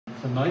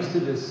for most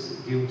of us,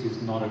 guilt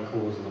is not a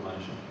causal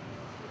emotion.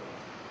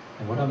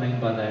 And what I mean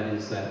by that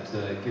is that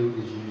guilt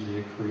is usually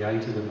a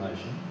created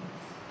emotion,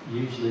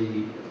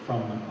 usually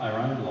from our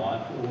own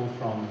life or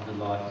from the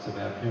lives of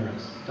our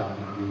parents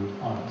dumping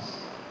guilt on us.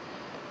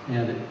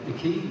 Now, the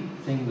key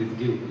thing with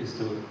guilt is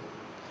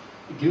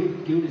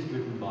guilt is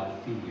driven by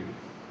fear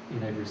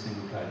in every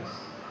single case.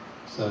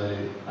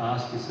 So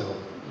ask yourself,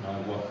 you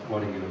know,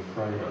 what are you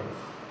afraid of?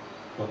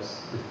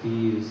 What's the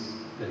fears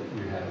that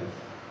you have?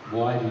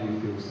 Why do you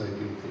feel so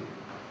guilty?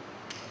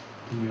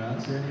 Can you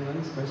answer any of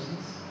those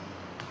questions?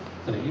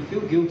 So you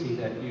feel guilty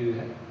that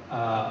you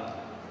are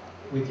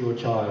with your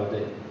child,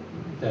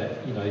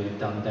 that you know you've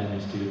done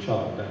damage to your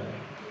child, don't you?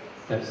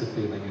 That's the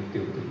feeling of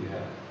guilt that you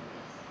have.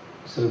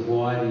 So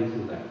why do you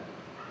feel that?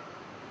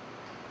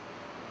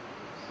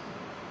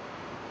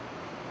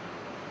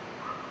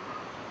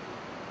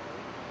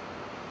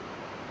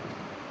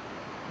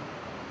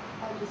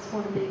 I just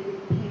want to be a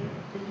good parent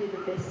and do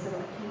the best that I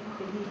can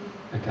for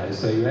him. Okay,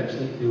 so you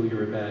actually feel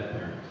you're a bad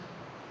parent?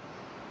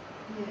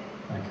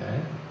 Yeah.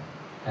 Okay.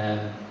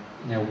 And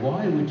now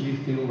why would you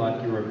feel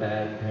like you're a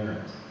bad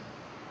parent,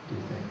 do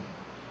you think?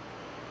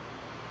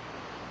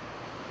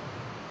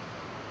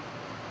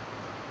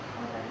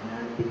 I don't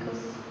know,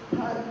 because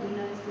part of me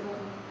knows that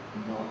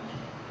I'm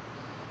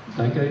not.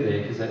 Don't go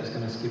there, because that's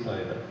going to skip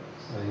over.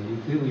 So you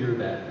feel you're a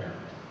bad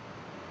parent.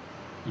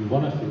 You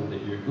want to feel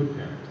that you're a good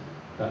parent,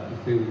 but you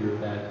feel you're a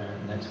bad parent,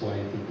 and that's why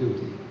you feel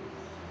guilty.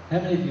 How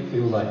many of you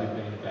feel like you've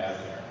been a bad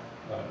parent?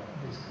 Right.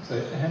 So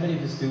how many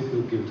of you still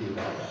feel guilty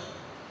about that?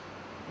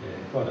 Yeah,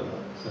 quite a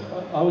lot. So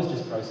I was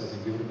just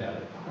processing guilt about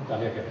it a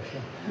day ago.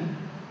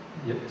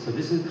 Yep, so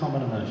this is a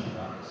common emotion,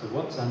 right? So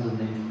what's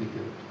underneath the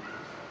guilt?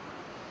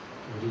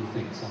 What do you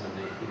think's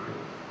underneath the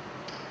guilt?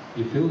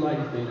 You feel like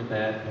you've been a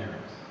bad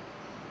parent.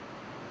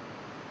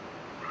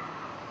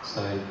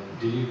 So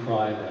do you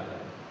cry about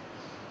that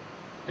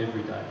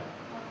every day?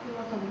 I feel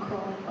like I'm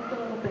crying. I feel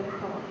like I've been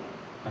crying.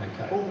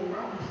 Okay. All my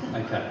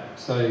life. Okay.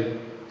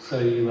 So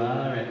you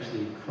are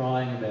actually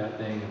crying about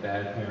being a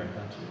bad parent,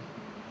 aren't you?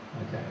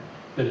 Okay.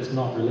 But it's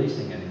not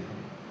releasing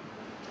anything.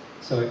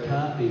 So it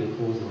can't be a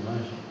causal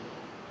emotion.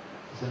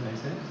 Does that make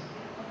sense?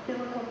 I feel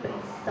like I've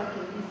been stuck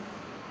in this.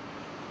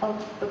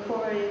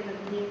 Before I even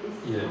knew this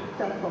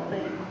stuff, I've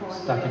been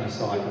crying stuck in a about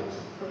cycle guilt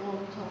for a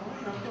long time.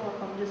 And I feel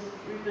like I'm just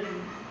driven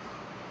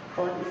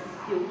by this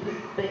guilt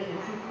of being a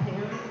good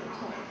parent at the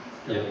time.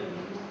 Yeah.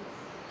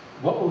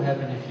 What will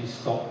happen if you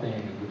stop being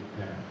a good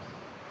parent?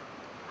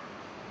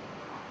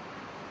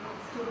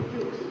 Still be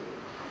guilty.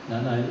 No.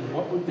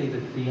 What would be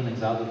the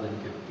feelings other than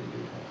guilt that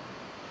you have?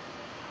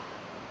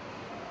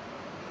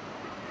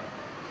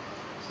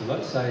 So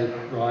let's say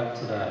right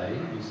today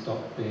you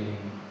stop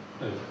being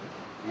a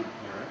good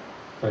parent,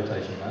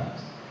 quotation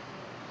marks,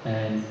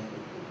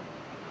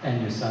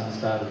 and your son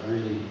started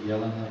really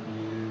yelling at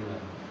you.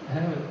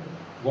 And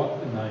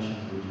what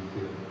emotions would you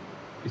feel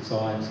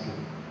besides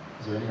guilt?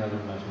 Is there any other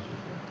emotions you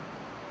feel?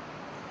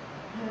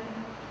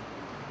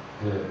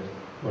 Hurt.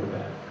 What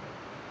about?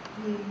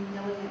 You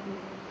yelling at me.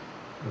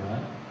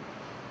 Right.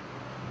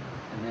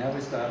 And now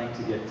we're starting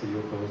to get to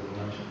your causal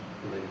emotion,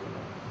 believe it or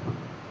not.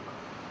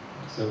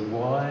 So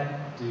why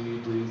do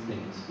you do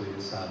things for your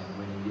son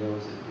when he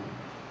yells at you?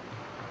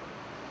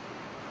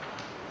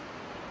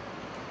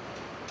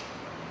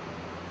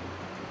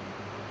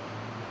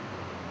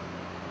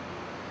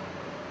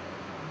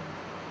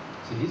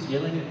 So he's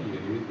yelling at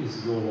you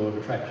is your law of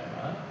attraction,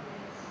 right?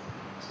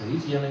 So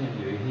he's yelling at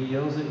you, he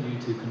yells at you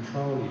to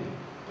control you.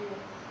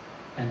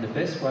 And the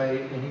best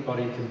way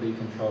anybody can be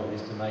controlled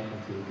is to make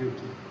them feel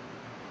guilty.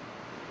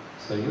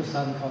 So your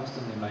son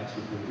constantly makes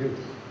you feel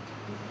guilty.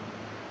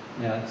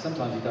 Now,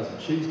 sometimes he doesn't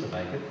choose to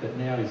make it, but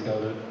now he's got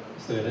to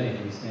 13,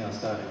 he's now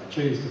starting to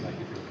choose to make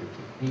you feel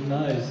guilty. He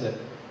knows that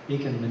he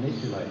can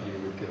manipulate you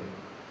with guilt.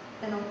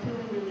 And I'm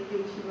feeling really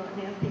guilty right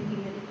now,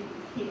 thinking that if he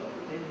was here,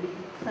 I would be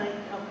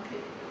saying I'm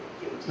feeling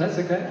really guilty. That's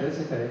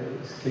okay.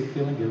 Just keep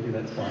feeling guilty,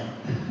 that's fine.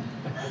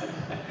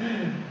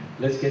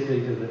 Let's get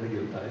deeper than the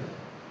guilt, Dave.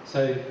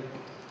 So,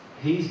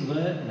 he's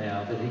learnt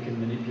now that he can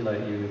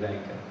manipulate you with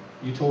anger.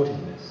 You taught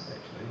him this,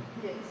 actually.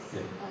 Yes,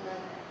 Yeah. I know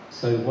that.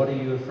 So what are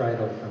you afraid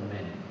of from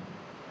men?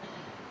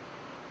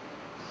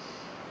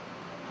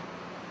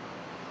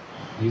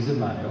 He's a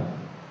male,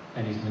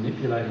 and he's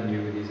manipulating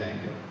you with his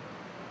anger.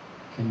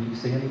 Can you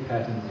see any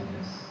patterns in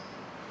this?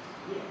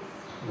 Yes.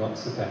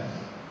 What's the pattern?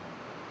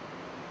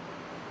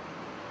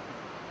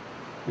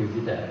 With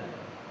your dad.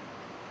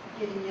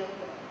 Getting yelled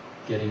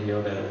at. Getting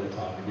yelled at all the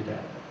time with your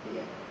dad.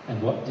 Yeah.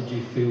 And what did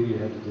you feel you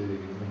had to do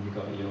when you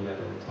got yelled at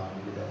all the time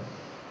with your dad?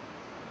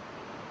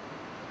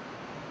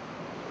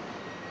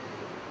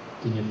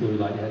 Didn't you feel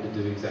like you had to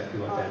do exactly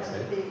what Dad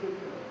said? Be a good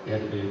girl. You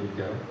had to be a good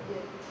girl.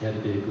 Yeah. You had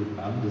to be a good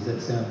mum. Does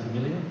that sound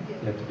familiar? Yeah.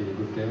 You have to be a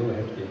good girl, you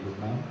have to be a good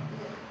mum.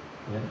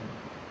 Yeah. Yeah.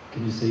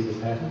 Can you see the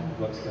pattern of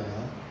what's going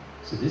on?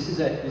 So this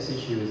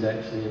issue is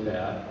actually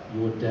about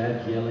your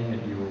dad yelling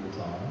at you all the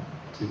time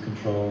to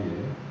control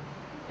you,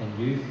 and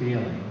you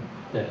feeling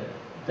that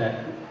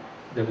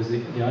was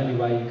the only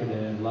way you could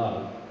earn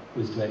love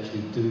was to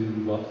actually do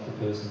what the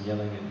person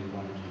yelling at you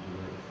wanted you to do.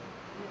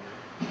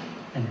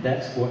 And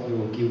that's what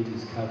your guilt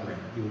is covering.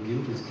 Your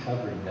guilt is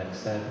covering that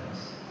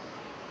sadness.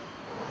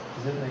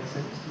 Does that make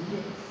sense to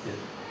you? Yes. Yeah.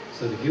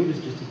 So the guilt is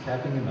just a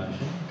capping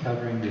emotion,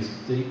 covering this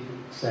deep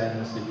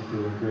sadness that you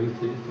feel, and grief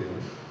that you feel,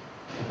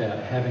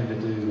 about having to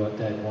do what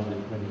Dad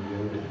wanted when he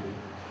yelled at you.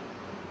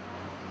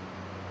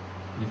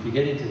 And if you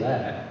get into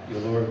that, your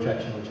law of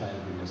attraction will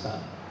change with your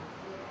son.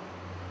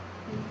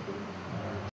 Thank you.